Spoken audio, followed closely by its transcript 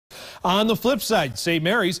On the flip side, St.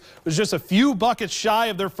 Mary's was just a few buckets shy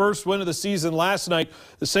of their first win of the season last night.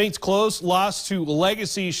 The Saints' close loss to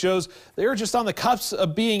Legacy shows they are just on the cusp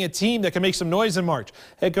of being a team that can make some noise in March.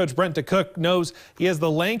 Head coach Brent DeCook knows he has the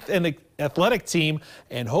length and athletic team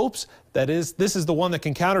and hopes that this is the one that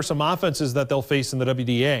can counter some offenses that they'll face in the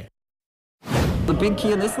WDA. The big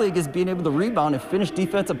key in this league is being able to rebound and finish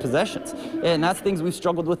defensive possessions. And that's things we've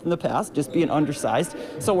struggled with in the past, just being undersized.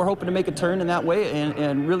 So we're hoping to make a turn in that way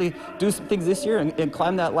and really do some things this year and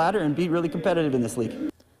climb that ladder and be really competitive in this league.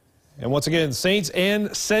 And once again, Saints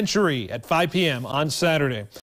and Century at 5 p.m. on Saturday.